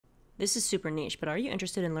This is super niche, but are you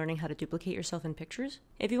interested in learning how to duplicate yourself in pictures?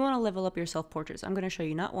 If you want to level up your self-portraits, I'm going to show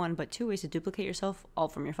you not one, but 2 ways to duplicate yourself, all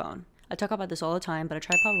from your phone. I talk about this all the time, but a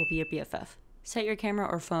tripod will be your BFF. Set your camera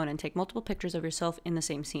or phone and take multiple pictures of yourself in the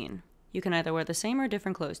same scene. You can either wear the same or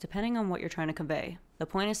different clothes, depending on what you're trying to convey. The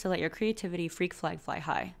point is to let your creativity freak flag fly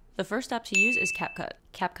high. The first app to use is CapCut.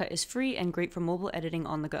 CapCut is free and great for mobile editing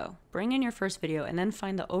on the go. Bring in your first video and then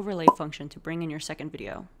find the overlay function to bring in your second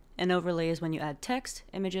video. An overlay is when you add text,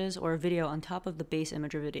 images, or a video on top of the base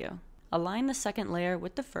image or video. Align the second layer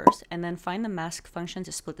with the first and then find the mask function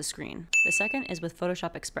to split the screen. The second is with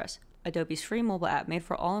Photoshop Express, Adobe's free mobile app made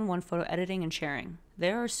for all-in-one photo editing and sharing.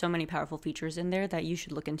 There are so many powerful features in there that you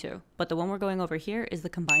should look into, but the one we're going over here is the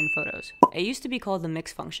combine photos. It used to be called the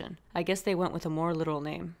mix function. I guess they went with a more literal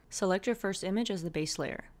name. Select your first image as the base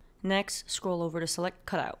layer. Next, scroll over to select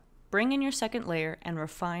cutout. Bring in your second layer and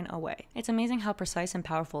refine away. It's amazing how precise and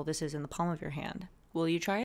powerful this is in the palm of your hand. Will you try it?